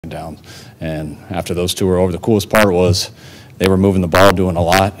down. And after those two were over, the coolest part was they were moving the ball, doing a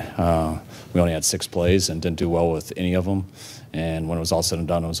lot. We only had 6 plays and didn't do well with any of them. And when it was all said and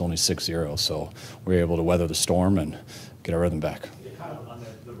done, it was only 6-0. So we were able to weather the storm and get our rhythm back. Kind of on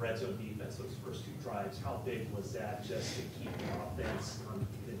the red zone defense, those first 2 drives, how big was that just to keep the offense?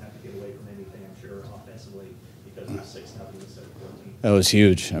 You didn't have to get away from anything, I'm sure, offensively, because it was 6-0 instead of 14. That was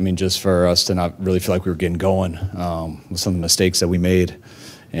huge. I mean, just for us to not really feel like we were getting going with some of the mistakes that we made,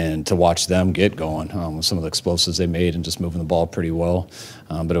 and to watch them get going with some of the explosives they made and just moving the ball pretty well.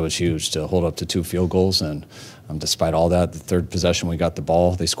 But it was huge to hold up to 2 field goals. And despite all that, the third possession we got the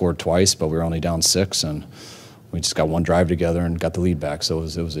ball, they scored twice, but we were only down 6. And we just got one drive together and got the lead back. So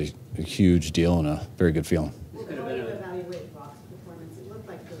it was a huge deal and a very good feeling. How do you evaluate Brock's performance? It looked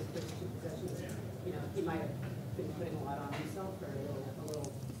like those first 2 possessions, he might have been putting a lot on himself or a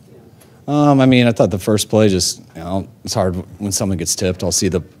little. I mean, I thought the first play just, it's hard when someone gets tipped. I'll see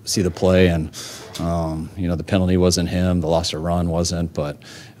the play, and the penalty wasn't him, the loss of run wasn't, but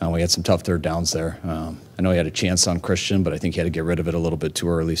we had some tough third downs there. I know he had a chance on Christian, but I think he had to get rid of it a little bit too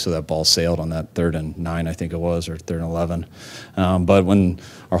early, so that ball sailed on that 3rd and 9, I think it was, or 3rd and 11. But when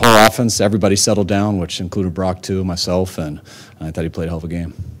our whole offense, everybody settled down, which included Brock too, myself, and I thought he played a hell of a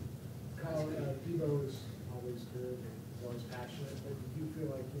game. Debo is always good and always passionate, but do you feel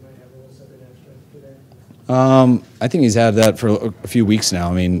like you might have a little something extra today? I think he's had that for a few weeks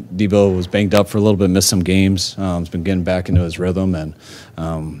now. I mean, Debo was banged up for a little bit, missed some games. He's been getting back into his rhythm, and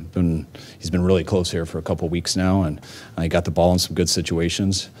he's been really close here for a couple weeks now. And he got the ball in some good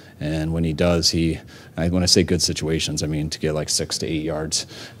situations. And when he does, when I say good situations, I mean to get like 6 to 8 yards,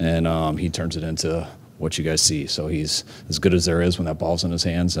 and he turns it into what you guys see. So he's as good as there is when that ball's in his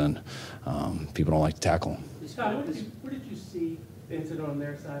hands, and people don't like to tackle him. Scott, what did you see the incident on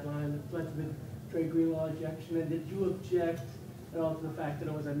their sideline that led to the Dre Greenlaw ejection, and did you object at all to the fact that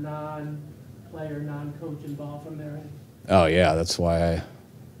it was a non-player, non-coach involved from their end? Oh, yeah, that's why I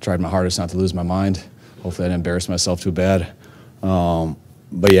tried my hardest not to lose my mind. Hopefully I didn't embarrass myself too bad.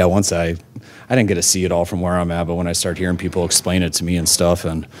 But, yeah, once I didn't get to see it all from where I'm at, but when I start hearing people explain it to me and stuff,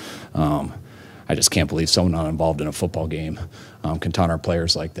 and I just can't believe someone not involved in a football game can taunt our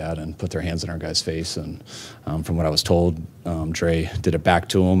players like that and put their hands in our guy's face. And from what I was told, Dre did it back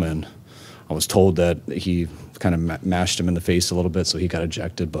to him, and I was told that he kind of mashed him in the face a little bit, so he got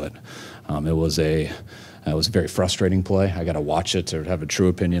ejected. But it was a very frustrating play. I got to watch it to have a true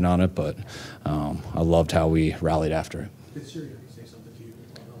opinion on it, but I loved how we rallied after it. Did Sirianni say something to you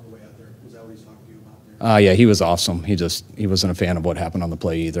on the way out there? Was that what he's talking to you about there? Yeah, he was awesome. He wasn't a fan of what happened on the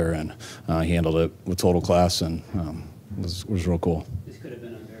play either, and he handled it with total class, and it was real cool. This could have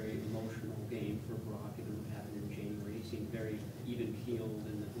been a very emotional game for Brock, given what happened in January. He seemed very even-keeled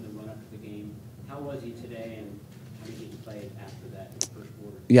in the run-up to the game. How was he today, and how did he play after that in the first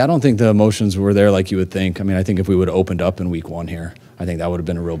quarter? Yeah, I don't think the emotions were there like you would think. I mean, I think if we would have opened up in week 1 here, I think that would have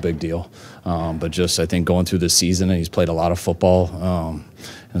been a real big deal. But just, I think, going through this season, and he's played a lot of football.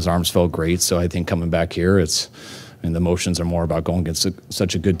 His arms felt great, so I think coming back here, the emotions are more about going against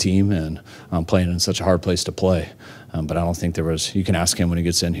such a good team and playing in such a hard place to play. But I don't think there was – you can ask him when he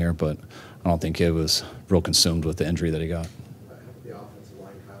gets in here, but I don't think it was real consumed with the injury that he got. The offensive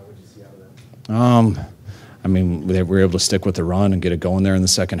line, Kyle, what did you see out of that? I mean, they were able to stick with the run and get it going there in the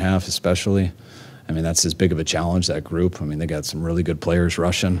second half especially. I mean, that's as big of a challenge, that group. I mean, they got some really good players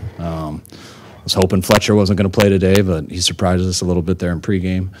rushing. I was hoping Fletcher wasn't going to play today, but he surprised us a little bit there in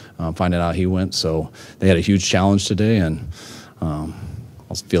pregame, finding out he went. So they had a huge challenge today, and I'll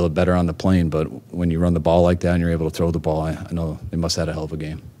feel it better on the plane. But when you run the ball like that and you're able to throw the ball, I know they must have had a hell of a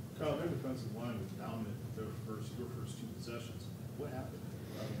game. Kyle, their defensive line was dominant your first 2 possessions. What happened?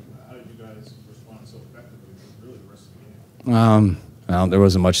 How did you guys respond so effectively to really the rest of the game? Well, there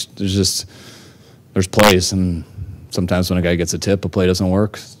wasn't much. There's plays, and sometimes when a guy gets a tip, a play doesn't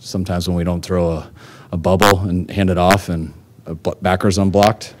work. Sometimes when we don't throw a bubble and hand it off and a backer's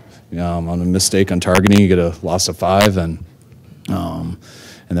unblocked, on a mistake on targeting, you get a loss of 5. And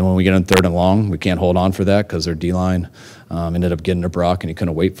then when we get on 3rd and long, we can't hold on for that because their D-line ended up getting to Brock, and he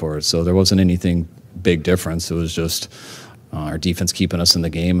couldn't wait for it. So there wasn't anything big difference. It was just our defense keeping us in the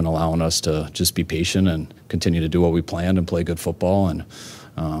game and allowing us to just be patient and continue to do what we planned and play good football. And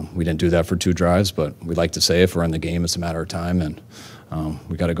we didn't do that for 2 drives, but we like to say if we're in the game, it's a matter of time, and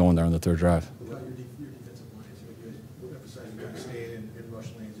we got to go in there on the 3rd drive. What about your defensive lines? You emphasize you got to stay in rush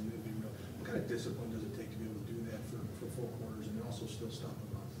lanes and moving. What kind of discipline does it take to be able to do that for full quarters and also still stop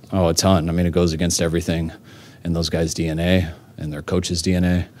the run? Oh, a ton. I mean, it goes against everything in those guys' DNA and their coach's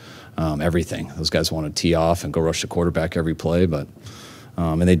DNA, everything. Those guys want to tee off and go rush the quarterback every play, but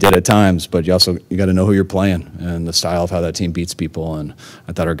And they did at times, but you got to know who you're playing and the style of how that team beats people. And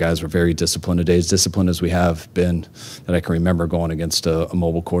I thought our guys were very disciplined today, as disciplined as we have been that I can remember going against a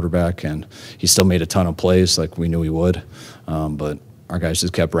mobile quarterback. And he still made a ton of plays like we knew he would. But our guys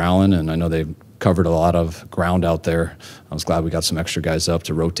just kept rallying, and I know they covered a lot of ground out there. I was glad we got some extra guys up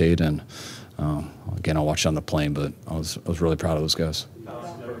to rotate. And again, I'll watch it on the plane, but I was really proud of those guys.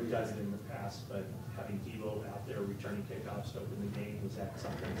 Never done it in the past, but having Debo out there returning kickoffs to open the game, was that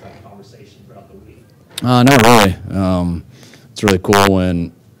something that's like a conversation throughout the week? Not really. It's really cool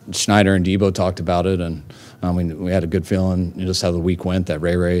when Schneider and Debo talked about it, and we had a good feeling just how the week went that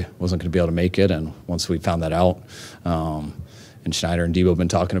Ray wasn't going to be able to make it. And once we found that out, and Schneider and Debo have been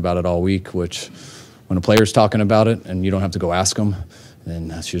talking about it all week, which when a player's talking about it and you don't have to go ask them, then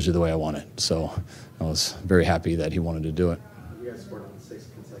that's usually the way I want it. So I was very happy that he wanted to do it. You guys scored on 6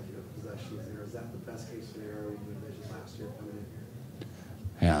 consecutive possessions there. Is that the best case scenario you envisioned last year coming in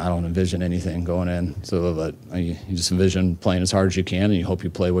here? Yeah, I don't envision anything going in. So, but you just envision playing as hard as you can, and you hope you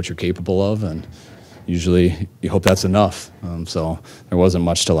play what you're capable of, and usually you hope that's enough. So there wasn't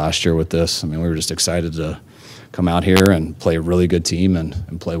much to last year with this. I mean, we were just excited to come out here and play a really good team and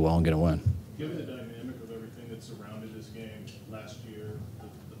play well and get a win. Given the dynamic of everything that surrounded this game last year,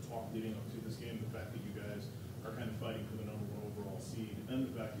 the talk leading up to this game, the fact that you guys are kind of fighting for the #1 overall seed, and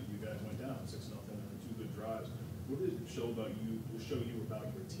the fact that you guys went down 6-0 and 2 good drives, what did it show about you? Show you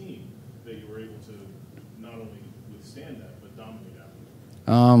about your team that you were able to not only withstand that but dominate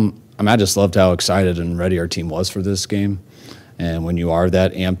after? I just loved how excited and ready our team was for this game, and when you are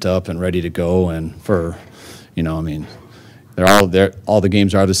that amped up and ready to go, and for, I mean, all the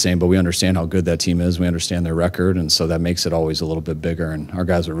games are the same, but we understand how good that team is. We understand their record, and so that makes it always a little bit bigger. And our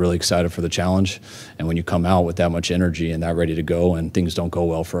guys are really excited for the challenge. And when you come out with that much energy and that ready to go, and things don't go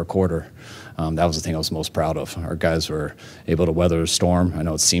well for a quarter, that was the thing I was most proud of. Our guys were able to weather the storm. I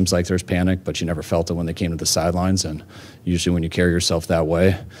know it seems like there's panic, but you never felt it when they came to the sidelines. And usually when you carry yourself that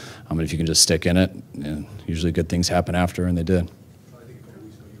way, if you can just stick in it, and usually good things happen after, and they did. I think a couple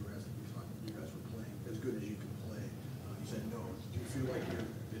weeks ago you were asked if you thought you guys were playing as good as you can play. You said no. Do you feel like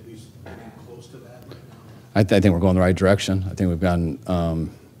you're at least getting close to that right now? I think we're going the right direction. I think we've gotten,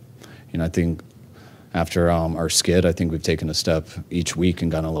 I think after our skid, I think we've taken a step each week and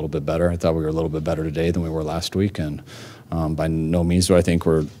gotten a little bit better. I thought we were a little bit better today than we were last week, and by no means do I think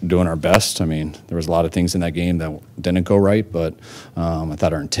we're doing our best. I mean, there was a lot of things in that game that didn't go right, but I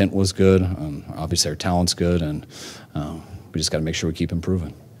thought our intent was good. Obviously, our talent's good, and we just got to make sure we keep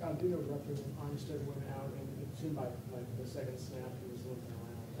improving. Do you know roughly when Armstead went out, and it seemed like the second snap he was looking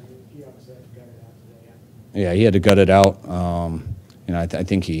around? I mean, he obviously had to gut it out today. Yeah, he had to gut it out. I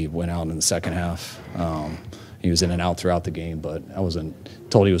think he went out in the second half. He was in and out throughout the game, but I wasn't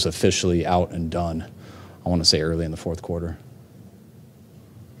told he was officially out and done. I want to say early in the fourth quarter.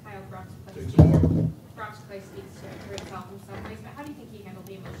 Kyle, Brock's play speaks to itself in some ways, but how do you think he handled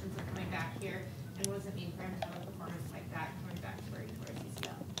the emotions of coming back here, and what does it mean for him to have a performance like that coming back to where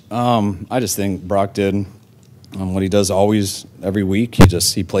he's at? I just think Brock did what he does always every week.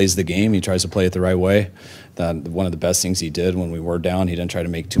 He plays the game. He tries to play it the right way. That one of the best things he did when we were down, he didn't try to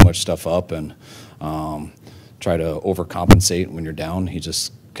make too much stuff up and try to overcompensate when you're down. He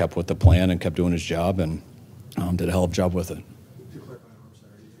just kept with the plan and kept doing his job and did a hell of a job with it. To clarify on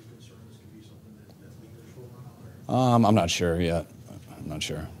Armstead, are you concerned this could be something that's lingers for a while? I'm not sure yet. I'm not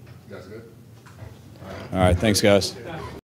sure. You guys good? All right, thanks, guys.